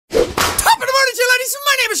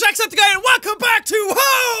Jacksepticeye and welcome back to Ho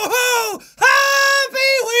Ho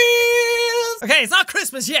Happy Wheels! Okay, it's not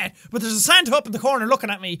Christmas yet, but there's a Santa up in the corner looking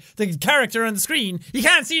at me, the character on the screen. You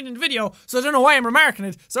can't see it in the video, so I don't know why I'm remarking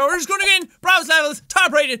it. So we're just going to go in, browse levels,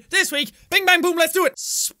 top rated this week. Bing bang boom, let's do it.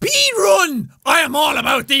 Speed run! I am all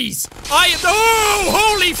about these. Oh,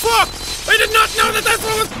 holy fuck! I did not know that that's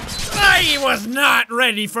what was... I was not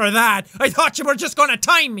ready for that. I thought you were just gonna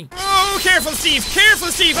time me. Oh, careful, Steve. Careful,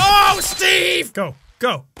 Steve. Oh, Steve! Go,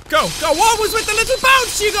 go, go, go. What was with the little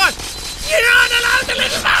bounce you got? You're not allowed the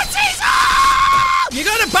little bounces! Oh! You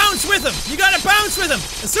gotta bounce with him. You gotta bounce with him.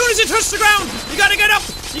 As soon as you touch the ground, you gotta get up.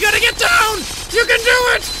 You gotta get down. You can do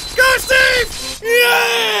it. Go, Steve!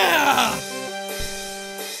 Yeah!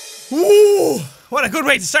 Ooh, what a good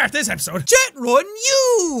way to start this episode. Jet run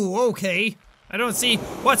you! Okay. I don't see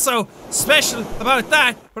what's so special about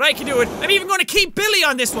that, but I can do it. I'm even going to keep Billy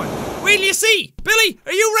on this one. Will you see? Billy,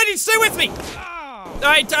 are you ready to stay with me? Oh.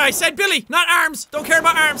 I said Billy, not arms. Don't care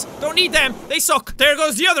about arms. Don't need them. They suck. There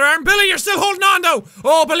goes the other arm. Billy, you're still holding on though.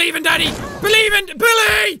 Oh, believe in Daddy. Believe in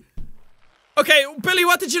Billy! Okay, Billy,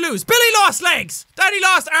 what did you lose? Billy lost legs. Daddy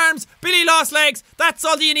lost arms. Billy lost legs. That's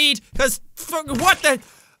all you need, because what the...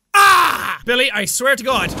 Ah! Billy, I swear to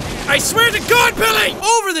God. I swear to God, Billy!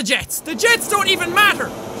 Over the jets. The jets don't even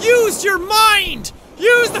matter. Use your mind.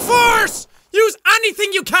 Use the force. Use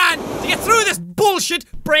anything you can to get through this bullshit.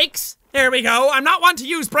 Brakes. There we go. I'm not one to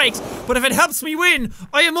use brakes, but if it helps me win,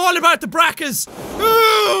 I am all about the brackets.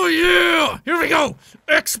 Oh, yeah. Here we go.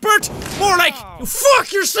 Expert. More like,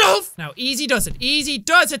 fuck yourself. Now, easy does it. Easy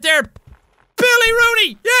does it there. Billy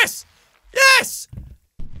Rooney. Yes. Yes.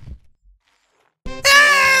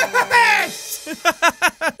 Yes! This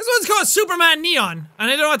one's called Superman Neon,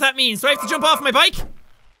 and I don't know what that means. Do I have to jump off my bike?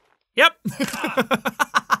 Yep.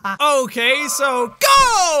 Okay, so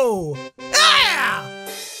go! Yeah!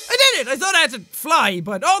 I did it! I thought I had to fly,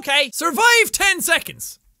 but okay. Survive 10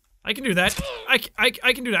 seconds. I can do that. I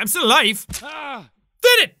can do that. I'm still alive.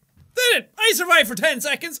 Did it! Did it! I survived for 10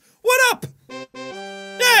 seconds. What up?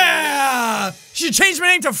 Yeah! Should change my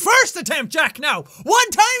name to First Attempt Jack now. One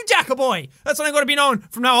time Jack-a-boy. That's what I'm going to be known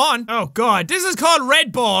from now on. Oh God, this is called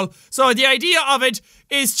Red Ball. So the idea of it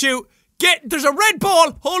is to get, there's a red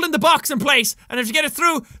ball holding the box in place, and if you get it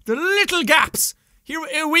through the little gaps,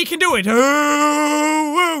 here we can do it.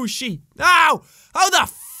 Oh, she. Ow! How the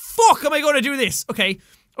fuck am I going to do this? Okay,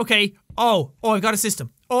 okay. Oh, I've got a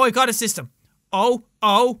system. Oh, I've got a system. Oh,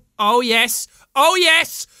 yes. Oh,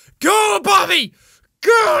 yes. Go, Bobby!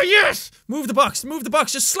 Go, yes! Move the box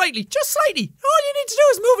just slightly. Just slightly. All you need to do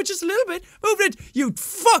is move it just a little bit. Move it, you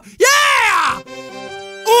fuck. Yeah!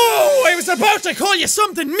 Oh, I was about to call you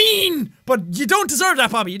something mean, but you don't deserve that,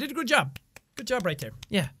 Bobby. You did a good job. Good job right there.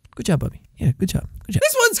 Yeah, good job, Bobby. Yeah, good job. Good job.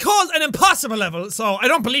 This one's called an impossible level, so I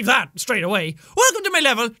don't believe that straight away. Welcome to my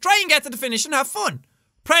level. Try and get to the finish and have fun.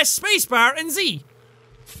 Press spacebar and Z.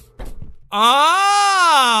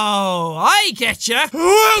 Oh, I get ya.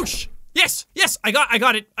 Whoosh! Yes, yes, I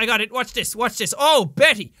got it. Watch this. Oh,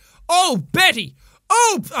 Betty. Oh,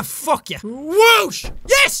 fuck ya. Whoosh!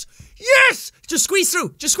 Yes! Yes! Just squeeze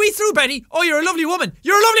through, Betty. Oh, you're a lovely woman.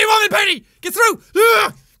 Betty. Get through.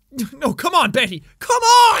 No, come on, Betty. Come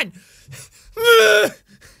on!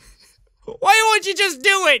 Why won't you just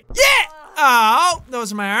do it? Yeah! Oh,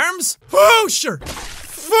 those are my arms. Whoosher!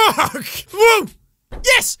 Fuck! Whoa!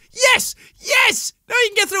 Yes! Yes! Yes! Now you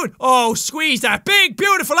can get through it. Oh, squeeze that big,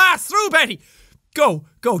 beautiful ass through, Betty. Go.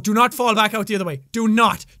 Go. Do not fall back out the other way. Do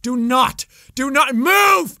not.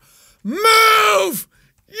 Move! Move!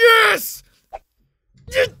 Yes!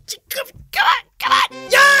 Come on!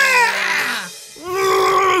 Yeah!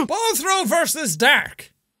 Ball throw versus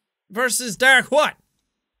dark. Versus dark what?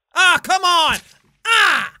 Ah, come on!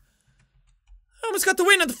 Ah! I almost got the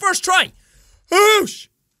win on the first try. Whoosh!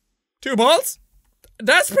 2 balls?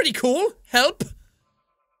 That's pretty cool. Help.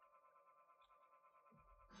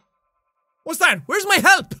 What's that? Where's my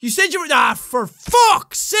help? You said you were- Ah, for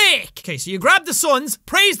fuck's sake! Okay, so you grab the suns,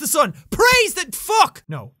 praise the sun, praise the- Fuck!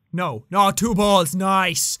 No, 2 balls,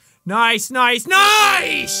 nice! Nice! It's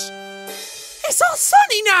all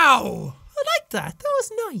sunny now! I like that, that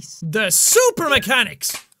was nice. The super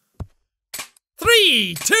mechanics!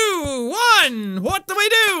 3, 2, 1, what do we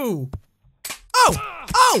do? Oh!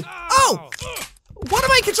 What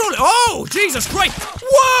am I controlling? Oh, Jesus Christ!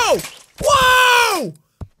 Whoa!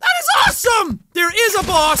 That is awesome! There is a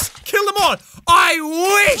boss. Kill them all. I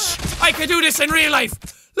wish I could do this in real life.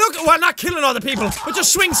 Look, well, not killing all the people, but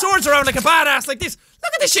just swing swords around like a badass like this.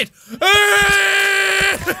 Look at this shit.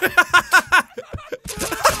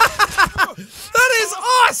 That is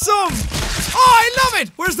awesome! Oh, I love it!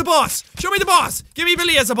 Where's the boss? Show me the boss. Give me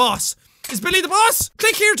Billy as a boss. Is Billy the boss?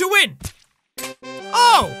 Click here to win.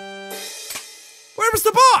 Oh! Where was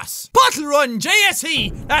the boss? Bottle run,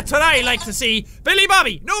 JSE. That's what I like to see. Billy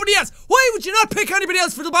Bobby, nobody else. Why would you not pick anybody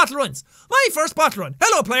else for the bottle runs? My first bottle run.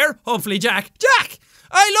 Hello, player. Hopefully, Jack. Jack!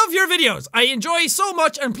 I love your videos. I enjoy so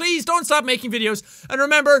much, and please don't stop making videos. And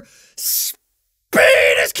remember, speed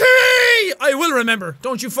is key! I will remember.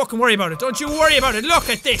 Don't you fucking worry about it. Don't you worry about it. Look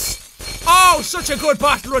at this. Oh, such a good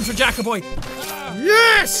bottle run for Jackaboy.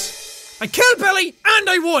 Yes! I killed Billy, and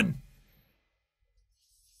I won.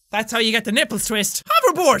 That's how you get the nipples twist.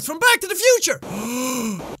 Hoverboards from Back to the Future.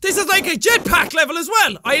 This is like a jetpack level as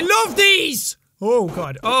well. I love these. Oh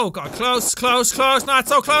god, close, close, close, not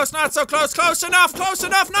so close, not so close, close enough,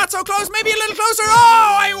 not so close, maybe a little closer.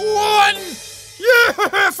 Oh, I won!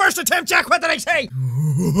 Yeah, first attempt, Jack, what did I say?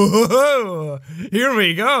 Here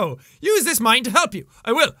we go. Use this mine to help you.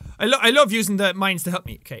 I will. I love using the mines to help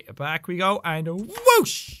me. Okay, back we go, and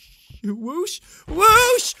whoosh! Whoosh,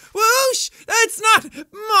 whoosh, whoosh! That's not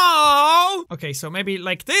Mo! Okay, so maybe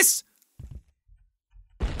like this.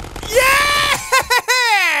 Yeah!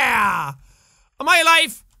 Am I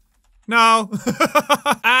alive? No.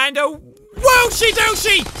 And whooshy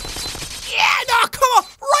dooshy! Yeah, no, come on!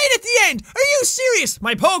 Right at the end! Are you serious?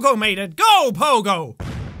 My pogo made it. Go, pogo!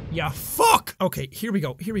 Ya fuck! Okay, here we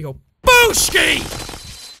go, Booshki!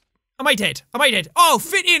 Am I dead? Am I dead? Oh,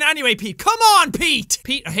 fit in anyway, Pete. Come on, Pete!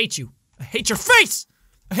 Pete, I hate you. I hate your face!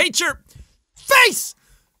 I hate your face!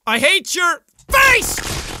 I hate your face!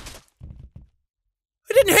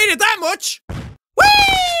 I didn't hate it that much!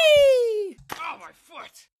 Whee! Oh, my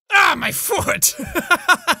foot! Ah, my foot!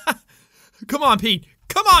 Come on, Pete.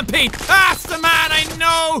 Come on, Pete! That's the man I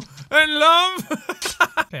know and love!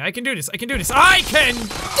 Okay, I can do this. I can do this. I can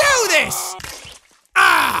do this!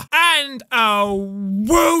 Ah! And a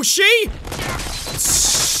whooshy!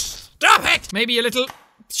 Stop it! Maybe a little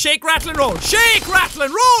shake, rattle, and roll. Shake, rattle,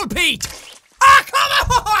 and roll, Pete! Ah,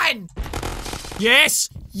 come on! Yes!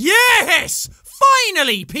 Yes!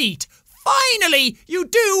 Finally, Pete! Finally, you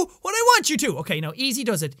do what I want you to. Okay, now easy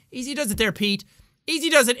does it. Easy does it there, Pete. Easy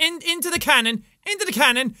does it. Into the cannon. Into the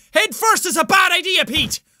cannon. Head first is a bad idea,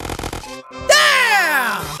 Pete.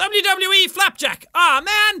 Yeah! WWE flapjack. Ah,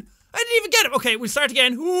 man. I didn't even get it. Okay, we'll start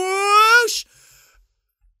again. Whoosh.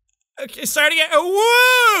 Okay, start again.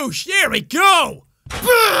 Whoosh. There we go.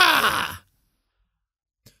 Bah!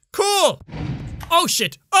 Cool. Oh,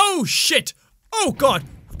 shit. Oh, shit. Oh, God.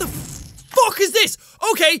 What the fuck is this?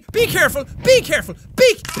 Okay, be careful. Be careful.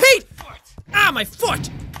 Pete. Ah, my foot.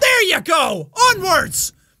 There you go.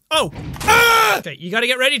 Onwards. Oh. Ah! Okay, you gotta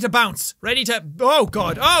get ready to bounce. Ready to. Oh,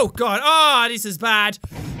 God. Oh, God. Oh, this is bad.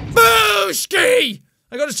 Booshki!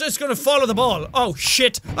 Just gonna follow the ball. Oh,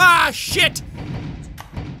 shit. Ah, shit.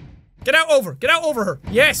 Get out over her.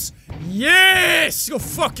 Yes. Yes. Go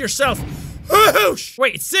fuck yourself. Whoosh.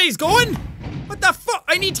 Wait, it stays going? What the fuck?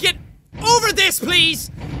 I need to get over this, please.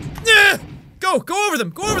 Go over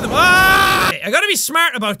them. Ah! Okay, I gotta be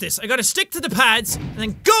smart about this. I gotta stick to the pads and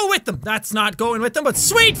then go with them. That's not going with them, but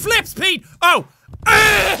sweet flips, Pete. Oh.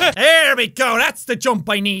 There we go. That's the jump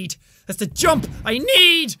I need. That's the jump I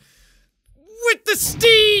need. With the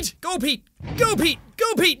steed! Go, Pete! Go, Pete!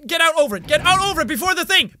 Go, Pete! Get out over it! Get out over it before the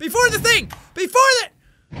thing! Before the thing! Before the...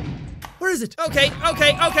 Where is it? Okay.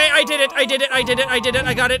 I did it. I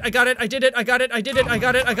got it. I did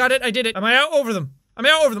it. Am I out over them?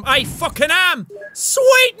 I fucking am!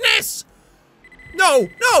 Sweetness! No!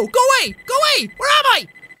 Go away! Where am I?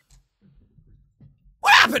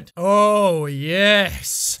 What happened? Oh,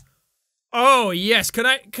 yes.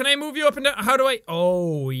 Can I move you up and down? How do I?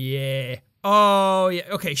 Oh, yeah.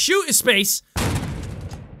 Okay, shoot is space.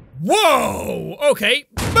 Whoa! Okay.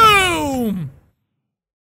 Boom!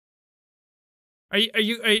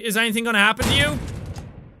 Is anything gonna happen to you?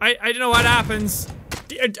 I don't know what happens.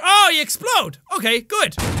 Oh, you explode! Okay,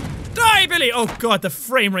 good. Die, Billy! Oh god, the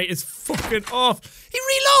frame rate is fucking off. He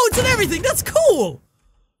reloads and everything, that's cool!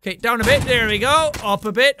 Okay, down a bit, there we go. Up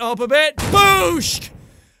a bit. Boosh!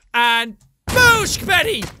 And boosh,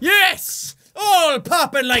 Betty! Yes! All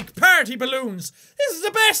popping like party balloons. This is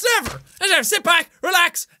the best ever. Let's have sit back,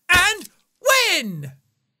 relax, and win!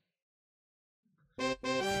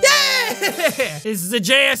 Yeah! This is a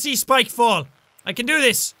JSE spike fall. I can do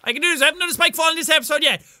this. I haven't done a spike fall in this episode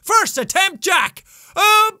yet. First attempt, Jack.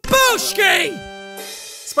 Oh, booshki!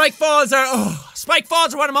 Spike falls are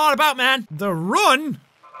what I'm all about, man. The run?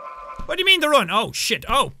 What do you mean the run? Oh, shit.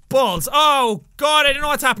 Oh, balls. Oh, God, I don't know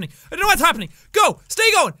what's happening. Go.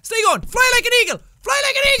 Stay going. Fly like an eagle.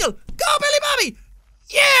 Go, Billy Bobby.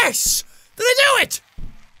 Yes! Did I do it?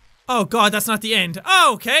 Oh, God, that's not the end.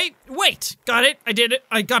 Okay. Wait. Got it. I did it.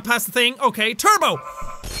 I got past the thing. Okay. Turbo.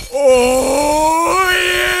 Oh,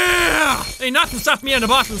 yeah! Ain't nothing stopping me on the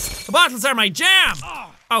bottles. The bottles are my jam.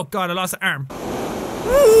 Oh, God, I lost an arm.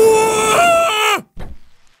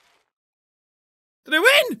 Did I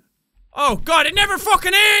win? Oh, God, it never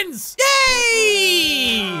fucking ends!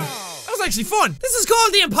 Yay! That was actually fun. This is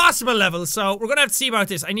called the impossible level, so we're gonna have to see about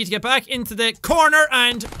this. I need to get back into the corner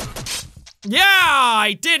and... Yeah,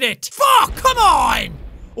 I did it! Fuck, come on!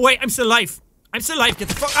 Oh, wait, I'm still alive. I'm still alive, get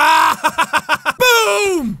the fuck- Ah!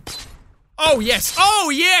 Boom! Oh, yes,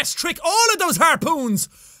 trick all of those harpoons!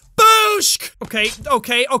 Booshk!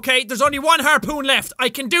 Okay, there's only one harpoon left. I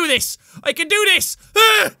can do this!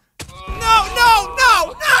 Ah! No!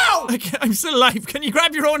 I'm still alive. Can you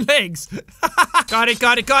grab your own legs? Got it.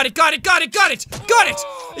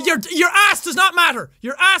 Your ass does not matter.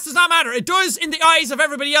 It does in the eyes of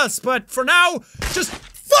everybody else, but for now, just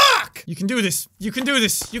fuck! You can do this. Fuck. You can do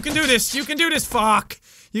this.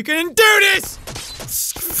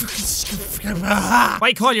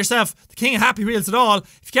 Why call yourself the king of happy wheels at all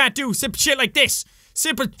if you can't do simple shit like this?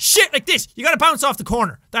 You gotta bounce off the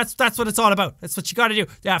corner. That's what it's all about. That's what you gotta do.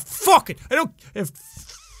 Yeah, fuck it.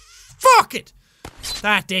 Fuck it.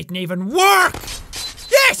 That didn't even work.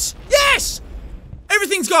 Yes!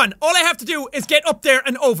 Everything's gone. All I have to do is get up there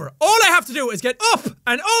and over.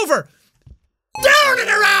 Down and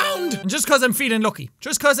around! And just cause I'm feeling lucky.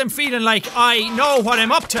 Just cause I'm feeling like I know what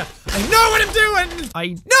I'm up to. I know what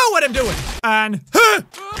I'm doing. And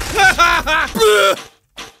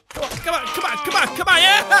Come on,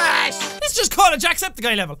 yes! This is just called a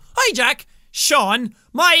Jacksepticeye level. Hi, Jack. Sean,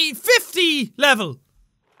 my 50 level.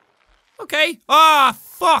 Okay. Ah,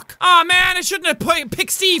 fuck. Ah, man, I shouldn't have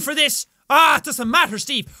picked Steve for this. Ah, it doesn't matter,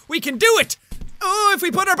 Steve. We can do it. Oh, if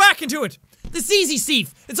we put our back into it. This is easy,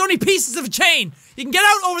 Steve. It's only pieces of a chain. You can get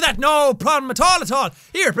out over that. No problem at all.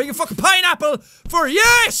 Here, bring a fucking pineapple for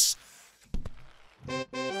yes!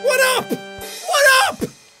 What up?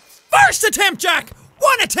 First attempt, Jack.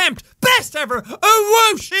 One attempt! Best ever!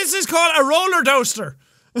 Oh, whoosh! This is called a roller doaster.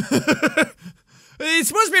 It's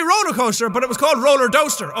supposed to be a roller coaster, but it was called roller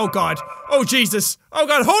doaster. Oh, God. Oh, Jesus. Oh,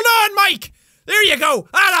 God. Hold on, Mike! There you go!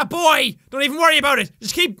 Atta boy! Don't even worry about it.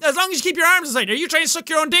 As long as you keep your arms aside. Are you trying to suck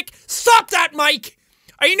your own dick? Stop that, Mike!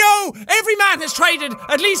 I know every man has tried it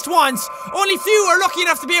at least once. Only few are lucky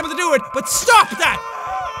enough to be able to do it, but stop that!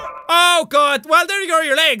 Oh, God. Well, there you go,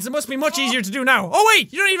 your legs. It must be much easier to do now. Oh,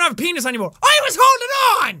 wait, you don't even have a penis anymore. I was holding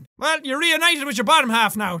on! Well, you're reunited with your bottom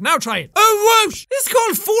half now. Now try it. Oh, whoosh! This is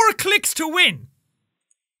called 4 clicks to win.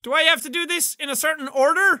 Do I have to do this in a certain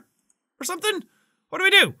order? Or something? What do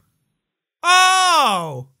we do?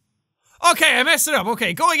 Oh! Okay, I messed it up.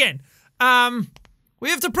 Okay, go again. We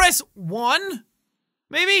have to press 1?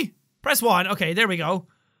 Maybe? Press 1. Okay, there we go.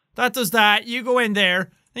 That does that. You go in there.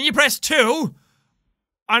 Then you press 2.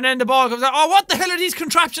 And then the ball comes out. Oh, what the hell are these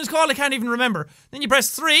contraptions called? I can't even remember. Then you press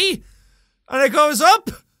 3. And it goes up.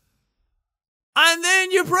 And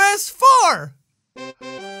then you press 4.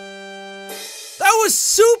 That was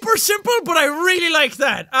super simple, but I really like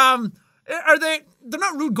that. They're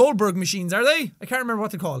not Rube Goldberg machines, are they? I can't remember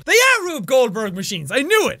what they're called. They are Rube Goldberg machines. I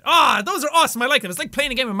knew it. Ah, those are awesome. I like them. It's like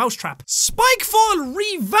playing a game of Mousetrap. Spikefall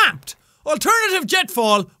revamped. Alternative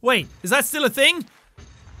Jetfall. Wait, is that still a thing?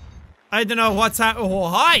 I don't know what's happening. Oh,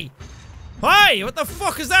 hi. Hi, what the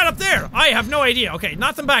fuck is that up there? I have no idea. Okay,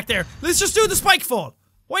 nothing back there. Let's just do the Spikefall.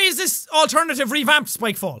 Why is this alternative revamped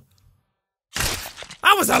Spikefall?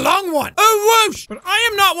 That was a long one. Oh, whoosh. But I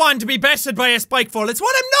am not one to be bested by a Spikefall. It's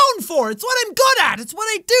what I'm known for. It's what I'm good at. It's what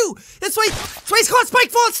I do. That's why it's called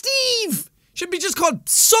Spikefall Steve. Should be just called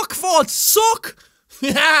Suckfall. Suck.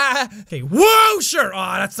 Okay, whoosher.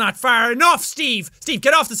 Oh, that's not far enough, Steve. Steve,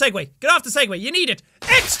 get off the Segway. Get off the Segway. You need it.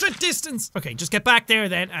 Extra distance. Okay, just get back there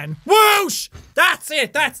then and whoosh. That's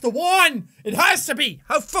it. That's the one. It has to be.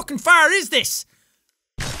 How fucking far is this?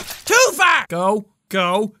 Too far. Go.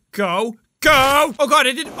 Oh, God,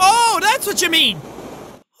 I did. Oh, that's what you mean.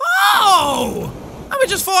 Oh! I would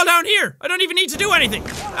just fall down here. I don't even need to do anything.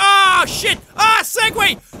 Oh, shit. Ah,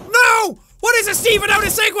 Segway. No! What is a Steve without a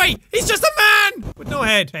Segway? He's just a man with no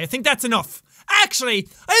head. I think that's enough. Actually,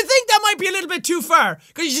 I think that might be a little bit too far.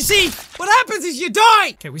 Because you see, what happens is you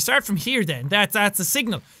die. Okay, we start from here then. That's a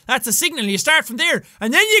signal. That's a signal. You start from there.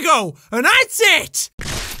 And then you go. And that's it.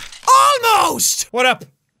 Almost. What up?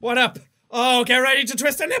 Oh, get ready to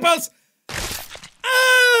twist the nipples.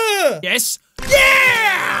 Yes.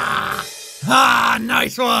 Yeah! Ah,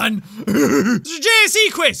 nice one. It's a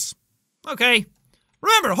JSE quiz. Okay.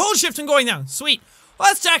 Remember, hold shift and going down. Sweet.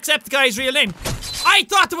 What's Jacksepticeye's real name? I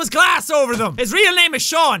thought there was glass over them. His real name is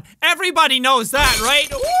Sean. Everybody knows that,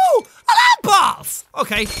 right? Ooh, alarm balls.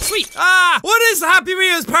 Okay, sweet. Ah, what is Happy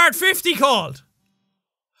Wheels Part 50 called?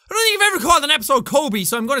 I've ever called an episode Kobe,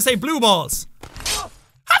 so I'm gonna say blue balls. Have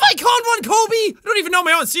I called one Kobe? I don't even know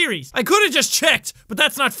my own series. I could have just checked, but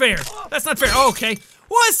that's not fair. That's not fair. Okay.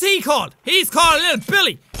 What's he called? He's called Little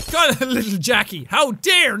Billy. He's called Little Jackie. How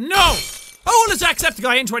dare, no! How old is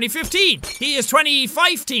Jacksepticeye in 2015? He is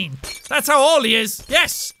 2015. That's how old he is.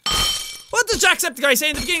 Yes. What does Jacksepticeye say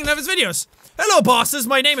in the beginning of his videos? Hello, bosses.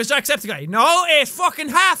 My name is Jacksepticeye. No, it's fucking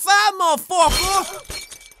half a motherfucker.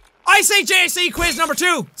 I say JC quiz number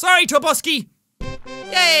 2. Sorry, Tobuski.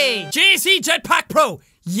 Yay. JC Jetpack Pro.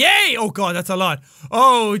 Yay! Oh god, that's a lot.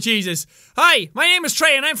 Oh, Jesus. Hi, my name is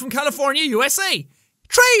Trey and I'm from California, USA.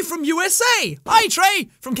 Trey from USA! Hi, Trey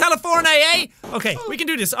from California, eh? Okay, we can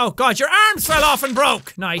do this. Oh god, your arms fell off and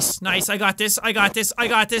broke. Nice, nice. I got this. I got this. I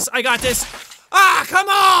got this. I got this. Ah, come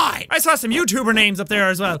on! I saw some YouTuber names up there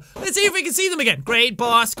as well. Let's see if we can see them again. Great,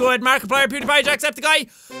 Boss, Good, Markiplier, PewDiePie, Jacksepticeye.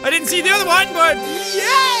 I didn't see the other one, but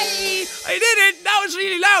yay! I did it! That was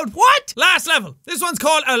really loud. What? Last level. This one's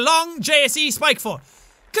called a long JSE Spikefoot.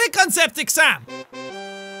 Click on Septic Sam.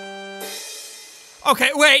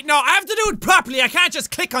 Okay, wait, no, I have to do it properly. I can't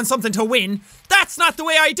just click on something to win. That's not the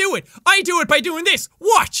way I do it. I do it by doing this.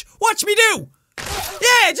 Watch. Watch me do.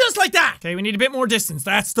 Yeah, just like that. Okay, we need a bit more distance.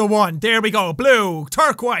 That's the one. There we go. Blue,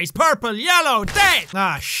 turquoise, purple, yellow, dead.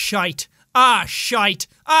 Ah, shite. Ah, shite.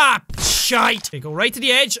 Ah, shite. Okay, go right to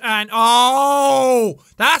the edge and oh,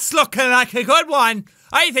 that's looking like a good one.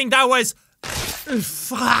 I think that was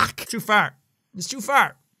fuck. Too far. It's too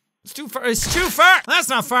far. It's too far. It's too far. That's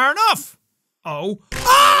not far enough. Oh.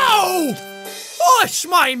 Oh! Push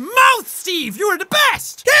my mouth, Steve! You were the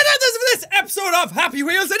best! Yeah, that does it for this episode of Happy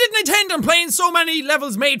Wheels. I didn't intend on playing so many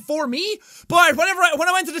levels made for me, but when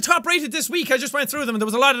I went to the top rated this week, I just went through them and there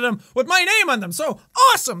was a lot of them with my name on them. So,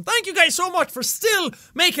 awesome! Thank you guys so much for still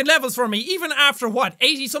making levels for me, even after, what,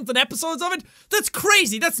 80-something episodes of it? That's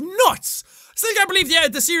crazy! That's nuts! Still can't believe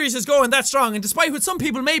the series is going that strong, and despite what some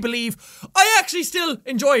people may believe, I actually still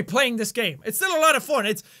enjoy playing this game. It's still a lot of fun.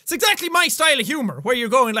 It's exactly my style of humor, where you're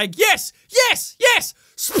going like, yes, yes, yes,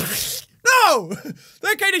 no!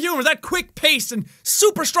 That kind of humor, that quick pace and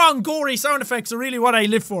super strong gory sound effects are really what I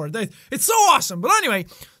live for. It's so awesome. But anyway,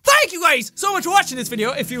 thank you guys so much for watching this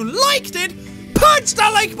video. If you liked it, punch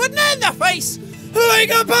the like button in the face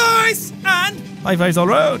like a boss, and high fives all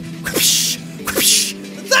around.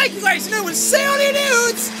 Thank you guys, and I will see all you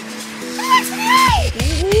dudes!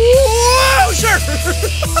 Whoa, sure!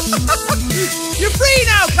 You're free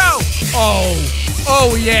now, cow!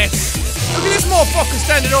 Oh yes! Look at this motherfucker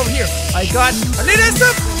standing over here. I got a little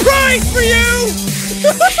surprise for you!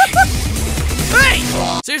 Hey!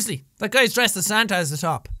 Seriously, that guy's dressed as Santa as the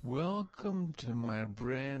top. Welcome to my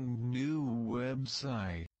brand new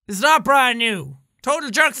website. It's not brand new.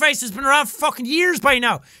 Total Jerkface has been around for fucking years by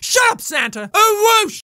now. Shut up, Santa! Oh, whoosh!